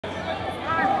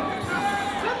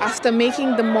After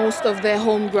making the most of their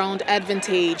home ground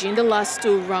advantage in the last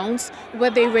two rounds,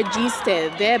 where they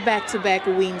registered their back-to-back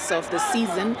wins of the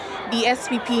season, the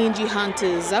SP PNG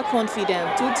Hunters are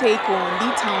confident to take on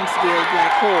the Townsville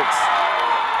Blackhawks.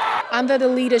 Under the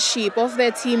leadership of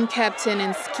their team captain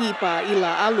and skipper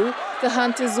Ila Alu, the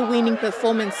Hunters' winning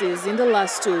performances in the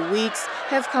last 2 weeks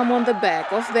have come on the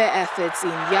back of their efforts in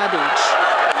yardage.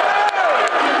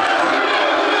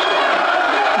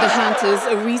 The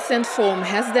Hunters' recent form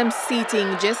has them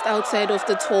sitting just outside of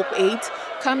the top 8,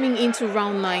 coming into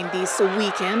round 9 this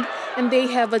weekend, and they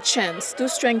have a chance to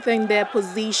strengthen their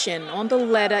position on the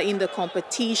ladder in the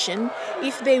competition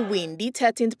if they win the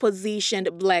 13th positioned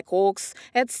Blackhawks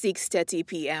at 6:30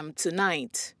 p.m.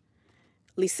 tonight.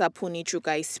 Lisa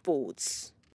Punichukai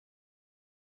Sports.